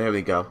there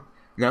we go.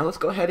 Now let's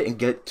go ahead and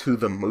get to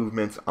the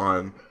movements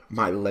on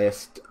my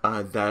list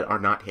that are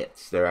not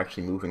hits. They're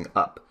actually moving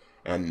up.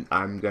 And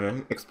I'm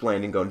going to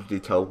explain and go into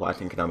detail why I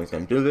think Konami's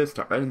going to do this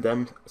to earn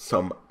them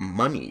some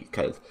money.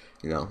 Because,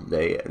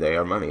 they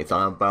are money. It's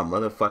all about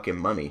motherfucking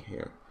money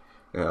here.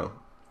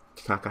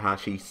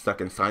 Takahashi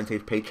sucking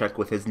Science's paycheck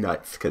with his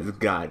nuts. Because,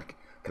 God,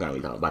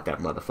 Konami's all about that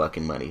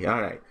motherfucking money.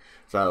 Alright,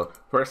 so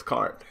first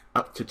card,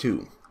 up to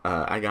 2.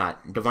 I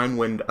got Divine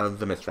Wind of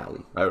the Mist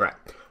Valley. Alright,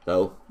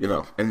 so,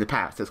 in the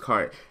past, this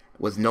card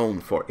was known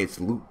for its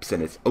loops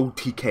and its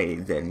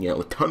OTKs, and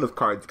a ton of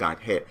cards got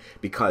hit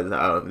because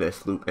of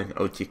this loop and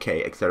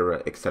OTK,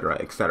 etc., etc.,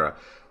 etc.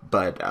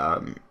 But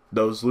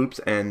those loops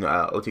and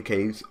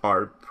OTKs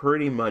are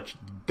pretty much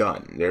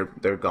done.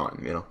 They're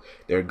gone.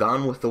 They're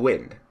gone with the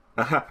wind.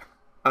 Oh,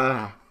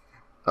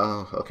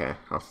 okay,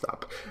 I'll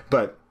stop.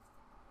 But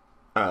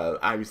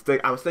I was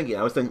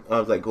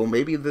like, well,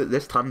 maybe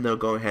this time they'll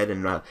go ahead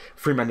and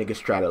free my nigga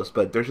Stratos.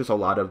 But there's just a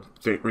lot of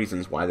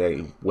reasons why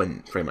they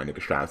wouldn't free my nigga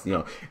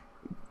Stratos.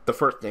 The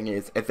first thing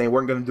is, if they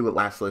weren't going to do it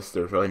last list,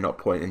 there's really no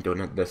point in doing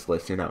it this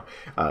list.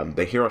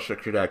 The Hero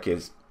Structure deck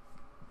is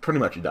pretty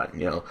much done.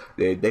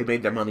 They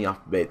made their money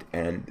off of it,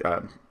 and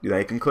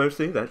they can clearly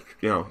see that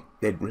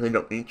they really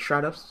don't need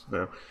Stratos.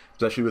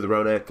 Especially with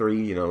Rhoda at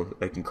 3,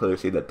 they can clearly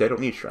see that they don't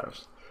need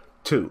Stratos.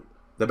 2,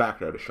 the back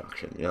row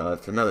destruction.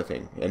 That's another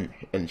thing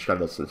in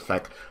Stratos'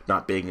 effect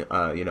not being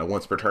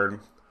once per turn.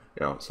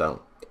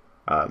 So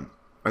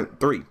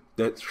 3.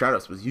 That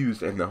Stratos was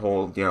used in the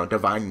whole,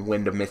 Divine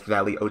Wind of Mist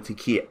Valley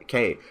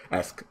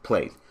OTK-esque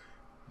plays.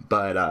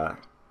 But,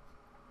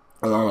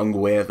 along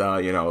with,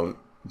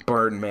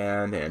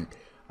 Birdman and,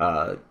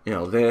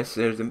 there's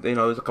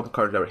a couple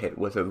cards that were hit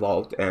with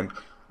Evolved, and,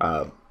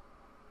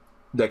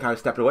 they kind of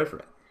stepped away from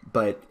it.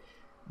 But,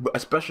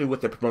 especially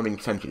with the promoting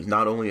Senjus,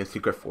 not only in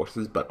Secret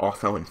Forces, but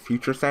also in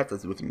future sets,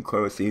 as we can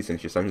clearly see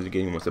since your Senjus are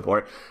getting more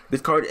support.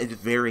 This card is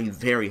very,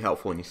 very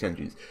helpful in your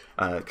Senjus,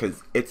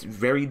 because it's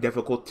very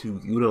difficult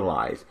to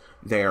utilize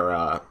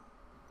their,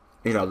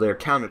 their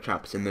counter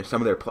traps and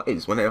some of their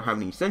plays when they don't have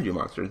any Senju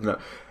monsters.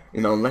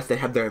 Unless they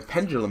have their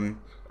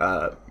Pendulum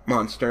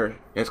monster,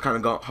 it's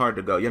kind of hard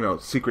to go,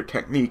 secret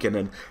technique, and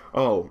then,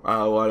 well,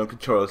 I don't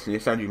control the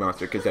Senju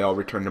monster because they all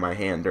return to my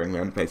hand during the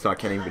end phase, so I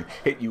can't even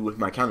hit you with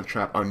my counter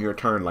trap on your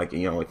turn like,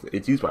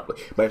 it's used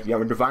properly. But if you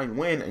have a Divine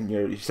Wind and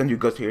your Senju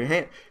goes to your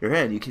hand,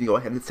 you can go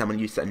ahead and summon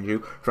your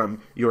Senju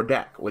from your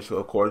deck, which will,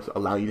 of course,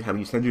 allow you to have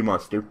your Senju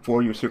monster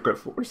for your Secret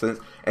Forces,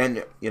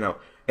 and,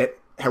 it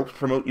helps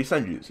promote your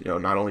Senjus,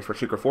 not only for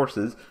Secret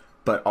Forces,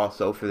 but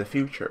also for the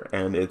future,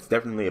 and it's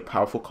definitely a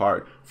powerful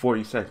card for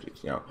your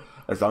Senjus,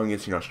 as long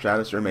as,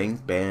 Stratus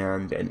remains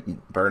banned,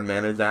 and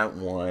Birdman is at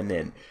 1,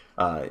 and,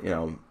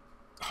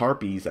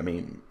 Harpies,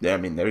 they're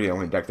the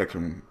only deck that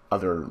can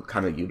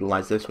kind of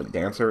utilize this with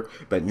Dancer,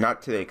 but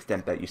not to the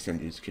extent that your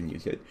Senjus can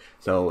use it.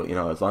 So,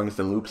 as long as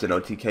the loops and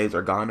OTKs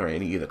are gone, or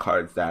any of the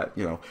cards that,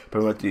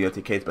 promote the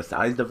OTKs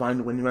besides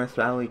Divine Wind West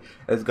Valley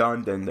is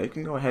gone, then they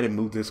can go ahead and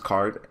move this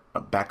card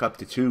back up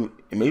to 2,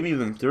 and maybe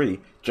even 3,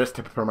 just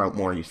to promote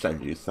more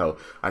Senjus. So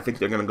I think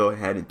they're going to go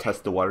ahead and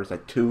test the waters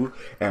at 2,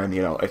 and,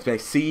 if they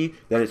see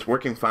that it's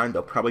working fine,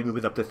 they'll probably move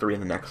it up to 3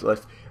 in the next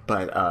list.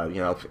 But,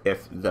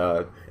 if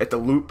the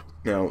loop,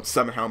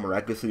 somehow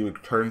miraculously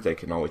returns, they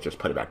can always just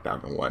put it back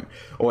down to 1.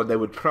 Or they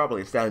would probably,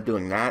 instead of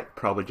doing that,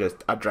 probably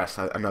just address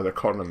another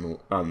card in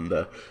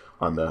the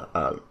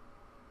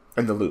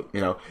loop.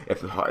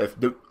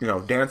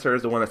 If Dancer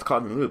is the one that's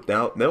caught in the loop,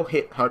 they'll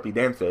hit Harpy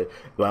Dancer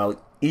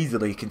while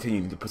easily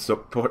continuing to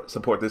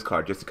support this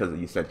card just because of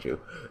Senju.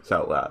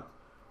 So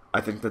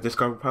I think that this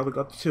card would probably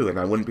go up to 2, and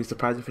I wouldn't be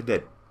surprised if it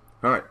did.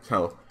 Alright,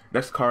 so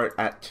next card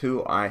at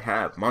 2, I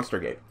have Monster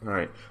Gate.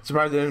 Alright,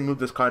 surprised they didn't move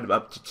this card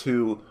up to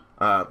 2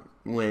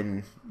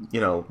 when,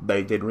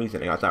 they did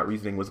Reasoning. I thought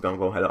Reasoning was going to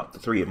go ahead up to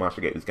 3 and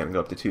Monster Gate was going to go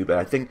up to 2, but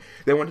I think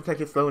they wanted to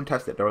take it slow and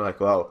test it. They were like,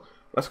 well,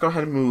 let's go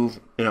ahead and move,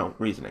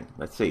 Reasoning.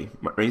 Let's see.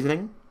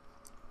 Reasoning?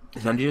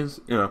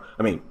 Senjus?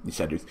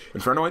 Senjus.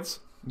 Infernoids?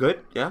 Good?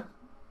 Yeah?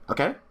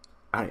 Okay?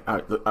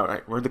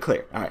 Alright, we're in the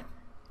clear. Alright.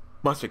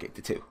 Monster Gate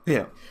to 2.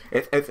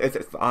 It's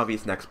the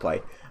obvious next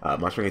play.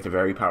 Monster Gate's a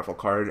very powerful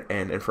card,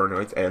 and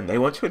Infernoids, and they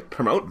want to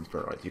promote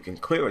Infernoids. You can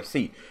clearly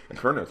see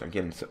Infernoids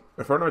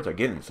are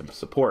getting some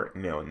support,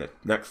 in the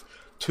next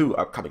 2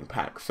 upcoming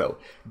packs. So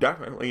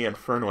definitely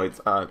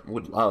Infernoids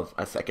would love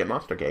a second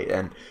Monster Gate.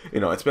 And,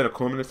 it's been a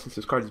cool minute since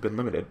this card has been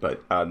limited,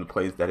 but the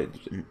plays that it's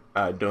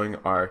doing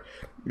are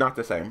not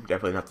the same.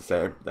 Definitely not the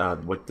same.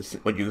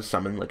 When you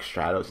summon like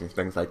Stratos and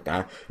things like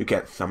that, you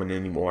can't summon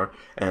anymore.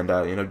 And,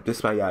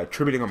 just by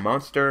attributing a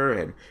monster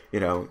and,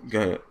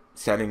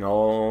 setting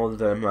all of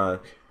them,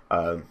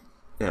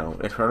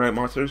 Infernoid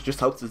monsters just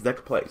helps this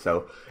deck play.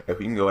 So if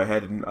we can go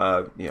ahead and,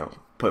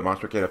 put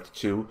Monster Gate up to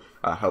 2,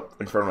 help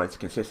Infernoid's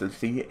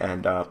consistency,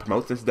 and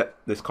promote this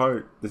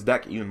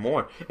deck even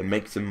more, and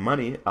make some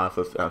money off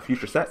of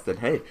future sets, then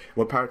hey,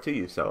 more power to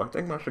you. So I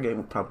think Monster Gate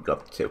will probably go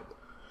up to 2.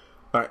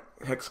 Alright,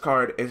 next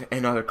card is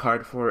another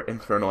card for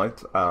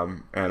Infernoids,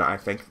 and I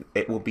think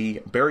it will be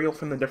Burial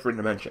from the Different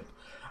Dimension.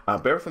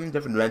 Burial from the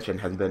Different Dimension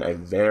has been a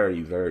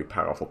very, very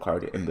powerful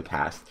card in the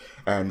past,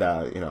 and,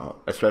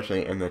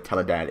 especially in the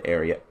Teledad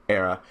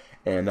era,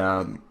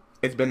 and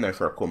it's been there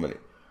for a cool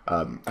minute.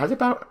 Has it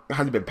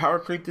been power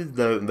creeped is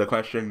the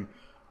question.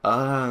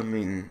 I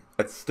mean,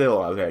 it's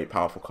still a very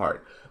powerful card,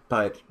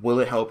 but will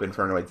it help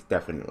Infernoids?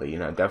 Definitely.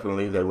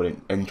 Definitely they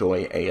would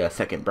enjoy a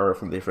second Burial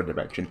from the Different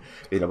Dimension,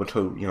 being able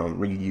to,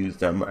 reuse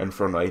them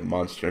Infernoid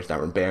monsters that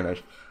were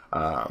banished.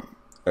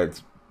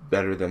 It's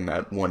better than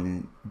that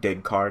one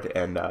dig card,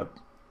 and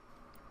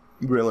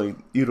really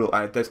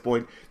at this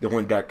point, the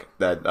one deck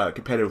that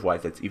competitive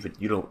wise that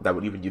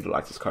would even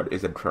utilize this card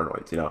is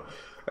Infernoids.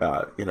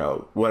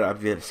 What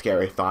I've been a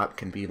scary thought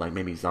can be like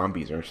maybe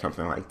zombies or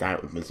something like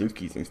that with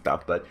Mizukis and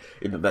stuff, but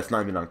that's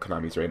not even on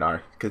Konami's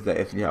radar, because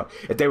if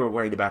they were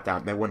worried about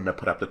that, they wouldn't have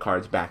put up the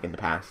cards back in the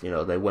past.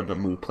 They wouldn't have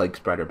moved Plague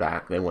Spreader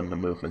back, they wouldn't have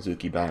moved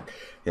Mizuki back.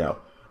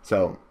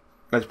 So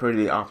that's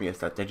pretty obvious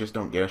that they just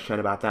don't give a shit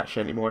about that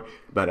shit anymore.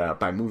 But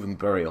by moving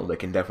Burial, they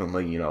can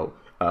definitely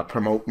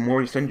promote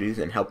more synergies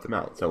and help them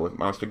out. So with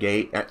Monster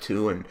Gate at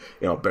 2 and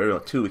Burial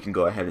at 2, we can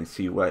go ahead and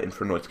see what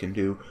Infernoids can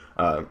do.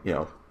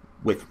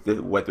 With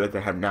what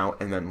they have now,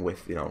 and then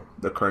with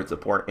the current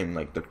support in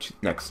like the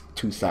next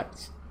 2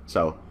 sets.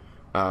 So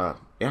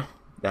yeah,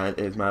 that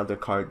is my other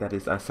card that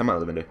is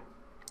semi-limited.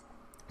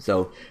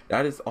 So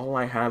that is all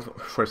I have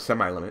for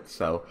semi-limit.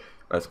 So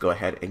let's go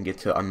ahead and get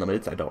to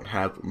unlimiteds. I don't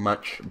have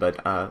much, but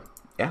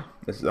yeah,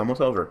 this is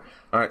almost over.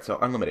 Alright, so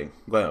unlimiting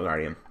Goyo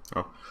Guardian.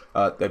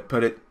 They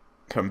put it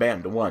from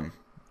ban to 1,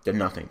 did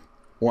nothing.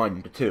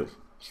 1 to 2,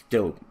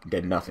 still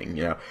did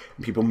nothing.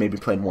 People maybe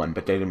played 1,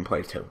 but they didn't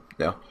play 2.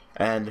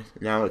 And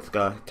now it's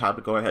time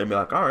to go ahead and be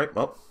like, alright,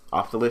 well,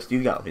 off the list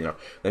you go.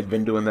 They've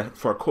been doing that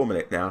for a cool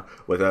minute now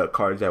with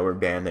cards that were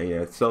banned.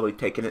 They slowly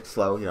taking it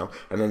slow,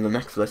 and then the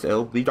next list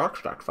it'll be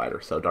Darkstrike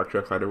Fighter. So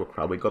Darkstrike Fighter will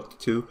probably go up to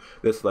 2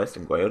 this list,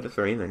 and Goyo to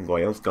 3, and then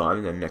Goyo's gone,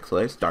 and then next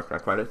list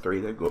Darkstrike Fighter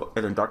 3, then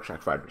and then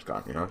Darkstrike Fighter's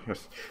gone.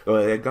 Just the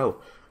way they go.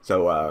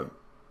 So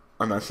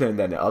I'm not saying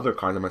that the other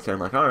cards, I'm not saying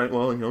like, alright,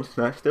 well,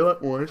 Snatch Steal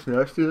at 1,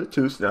 Snatch Steal at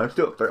 2, Snatch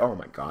Steal at 3. Oh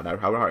my god, I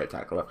have a heart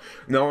attack.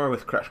 Nowhere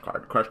with Crush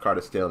Card. Crush Card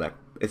is still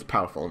it's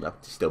powerful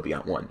enough to still be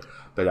at 1.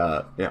 But,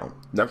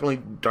 definitely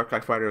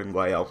Darkstrike Fighter and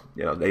Goyo,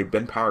 they've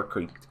been power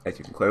creeped, as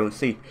you can clearly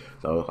see.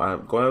 So,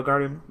 Goyo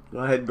Guardian, go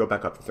ahead and go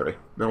back up to 3.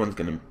 No one's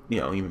gonna,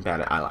 even bat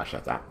an eyelash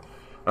at that.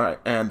 Alright,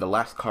 and the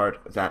last card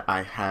that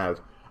I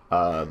have,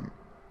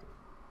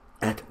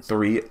 at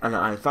 3, and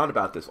I thought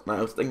about this one.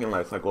 I was thinking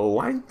like, well,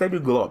 why didn't they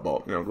do Glow Up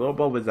Bulb? Glow Up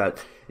Bulb is that,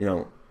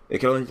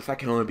 the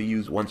fact can only be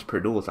used once per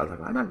duel. So I was like,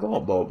 why not Glow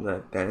Up Bulb?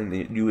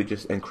 Then you would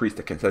just increase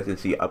the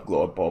consistency of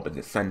Glow Up Bulb and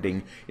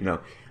descending.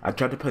 I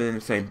tried to put it in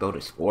the same build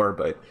as Spore,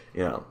 but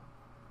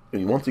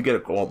once you get a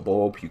Glow Up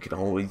Bulb, you can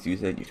always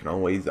use it. You can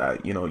always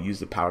use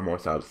the power more.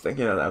 So I was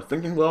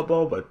thinking Glow Up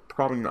Bulb, but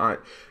probably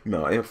not.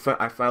 I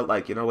felt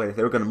like if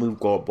they were gonna move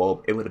Glow Up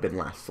Bulb, it would have been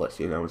last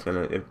list.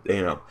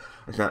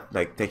 It's not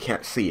like they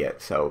can't see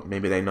it, so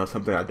maybe they know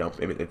something I don't.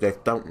 Maybe they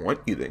don't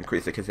want you to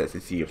increase the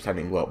consistency of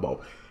sending Glow Up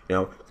Bulb.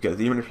 Because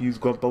even if you use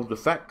Glow Up Bulb's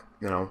effect,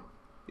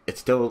 it's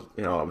still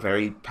a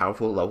very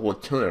powerful level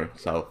of tuner.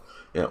 So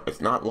it's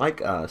not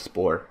like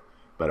Spore,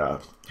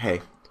 but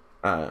hey,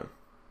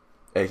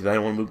 if they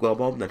don't want to move Glow Up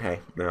Bulb, then hey,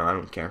 I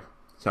don't care.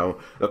 So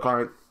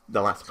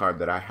the last card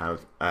that I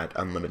have at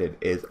Unlimited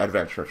is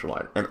Advanced Ritual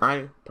Art, and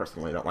I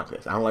personally don't like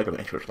this. I don't like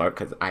Advanced Ritual Art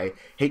because I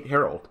hate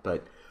Herald,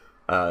 but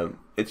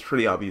it's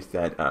pretty obvious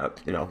that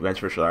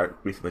Advanced Ritual Art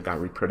recently got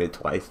reprinted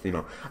twice.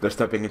 They're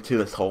stepping into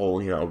this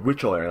whole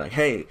ritual area. Like,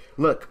 hey,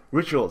 look,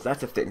 rituals,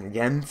 that's a thing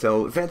again.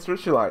 So Advanced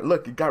Ritual Art,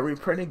 look, it got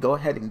reprinted. Go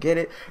ahead and get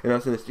it. So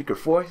the Secret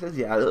Forces,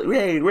 yeah,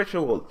 hey,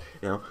 rituals.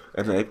 And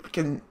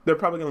they're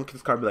probably gonna look at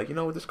this card and be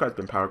like, this card's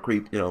been power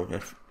creep.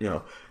 If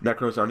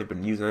Necro's already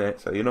been using it,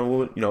 so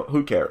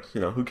who cares?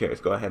 Who cares?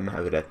 Go ahead and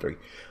have it at 3.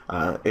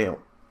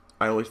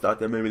 I always thought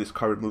that maybe this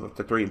card would move up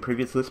to 3 in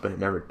previous lists, but it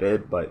never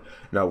did. But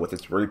with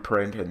its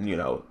reprint and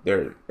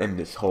they're in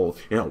this whole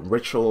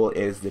ritual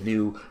is the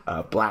new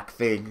black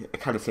thing.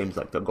 It kind of seems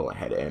like they'll go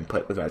ahead and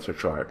put Advanced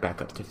Ritual Art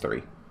back up to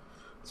 3.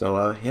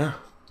 So yeah,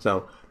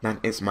 so that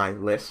is my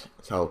list.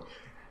 So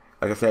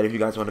like I said, if you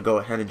guys want to go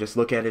ahead and just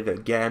look at it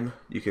again,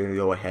 you can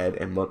go ahead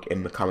and look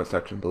in the comment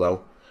section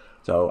below.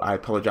 So I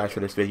apologize for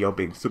this video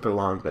being super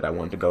long, but I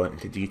wanted to go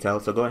into detail.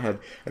 So go ahead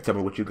and tell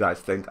me what you guys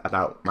think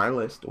about my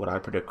list, what I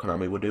predict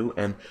Konami will do,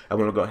 and I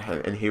want to go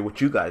ahead and hear what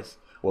you guys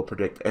will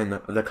predict in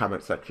the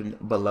comment section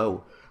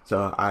below.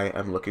 So I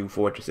am looking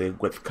forward to seeing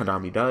what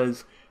Konami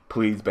does.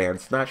 Please ban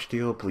Snatch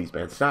Steal, please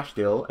ban Snatch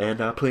Steal,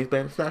 and please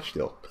ban Snatch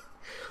Steal.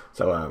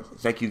 So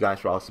thank you guys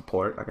for all the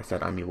support. Like I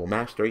said, I'm Yubel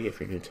Mastery. If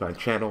you're new to my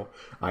channel,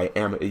 I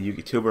am a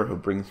YouTuber who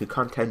brings you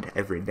content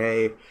every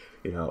day.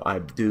 You know, I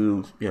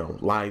do,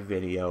 live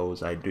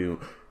videos. I do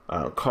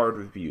card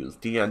reviews,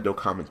 D&O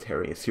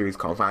commentary, a series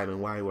called Vibe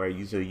and Why, where I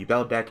use a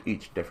Yubel deck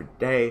each different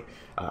day.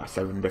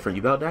 7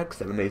 different Yubel decks,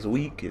 7 days a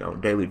week.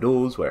 Daily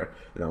duels where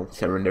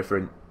 7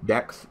 different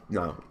decks,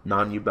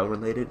 non-Yubel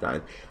related.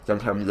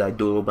 Sometimes I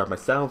duel by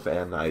myself,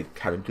 and I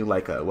kind of do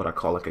like what I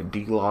call like a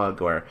D-log,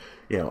 where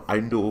I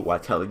duel while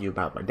telling you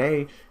about my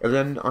day, and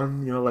then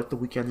on like the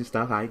weekends and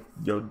stuff, I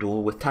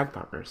duel with tag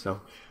partners.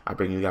 So I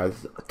bring you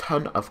guys a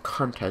ton of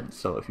content.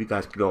 So if you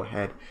guys could go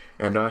ahead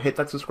and hit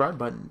that subscribe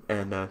button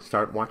and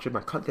start watching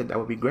my content, that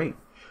would be great.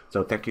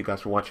 So thank you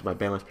guys for watching my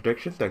ban list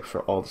prediction. Thanks for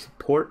all the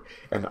support,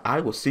 and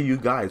I will see you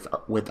guys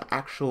when the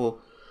actual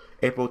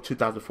April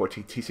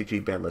 2014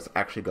 TCG ban list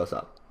actually goes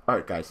up.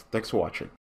 Alright guys, thanks for watching.